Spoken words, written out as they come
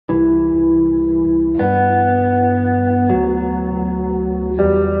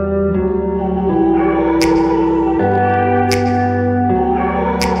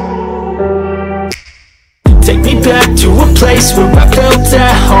place where I felt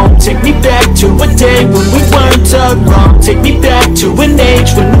at home. Take me back to a day when we weren't alone. Take me back to an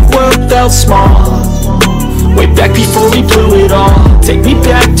age when the world felt small. Way back before we blew it all. Take me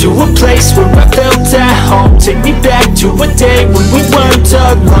back to a place where I felt at home. Take me back to a day when we weren't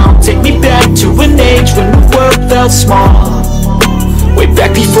alone. Take me back to an age when the world felt small. Way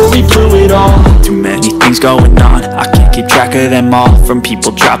back before we blew it all. Too many things going on, I can't keep track of them all. From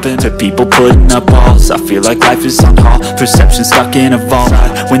people dropping to people putting up walls. I feel like life is on hold, perception stuck in a vault.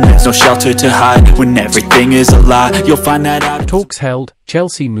 When there's no shelter to hide, when everything is a lie, you'll find that out. Talks held,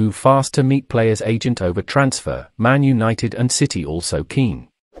 Chelsea move fast to meet player's agent over transfer, Man United and City also keen.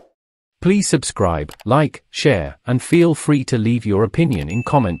 Please subscribe, like, share, and feel free to leave your opinion in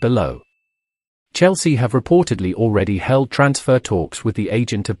comment below. Chelsea have reportedly already held transfer talks with the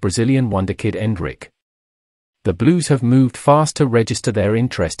agent of Brazilian wonderkid Endrick. The Blues have moved fast to register their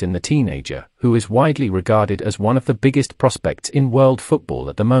interest in the teenager, who is widely regarded as one of the biggest prospects in world football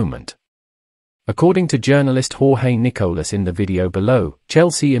at the moment. According to journalist Jorge Nicolas in the video below,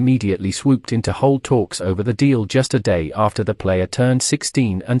 Chelsea immediately swooped in to hold talks over the deal just a day after the player turned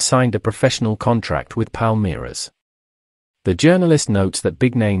 16 and signed a professional contract with Palmeiras. The journalist notes that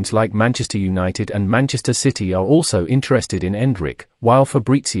big names like Manchester United and Manchester City are also interested in Endrick, while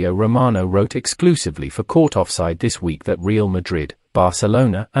Fabrizio Romano wrote exclusively for Court Offside this week that Real Madrid,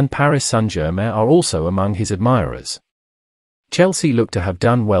 Barcelona and Paris Saint-Germain are also among his admirers. Chelsea look to have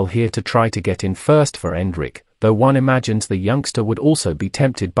done well here to try to get in first for Endrick, though one imagines the youngster would also be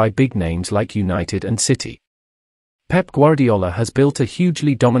tempted by big names like United and City. Pep Guardiola has built a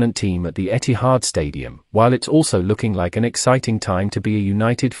hugely dominant team at the Etihad Stadium, while it's also looking like an exciting time to be a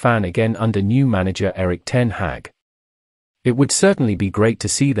United fan again under new manager Erik ten Hag. It would certainly be great to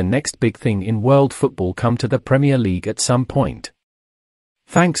see the next big thing in world football come to the Premier League at some point.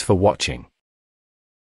 Thanks for watching.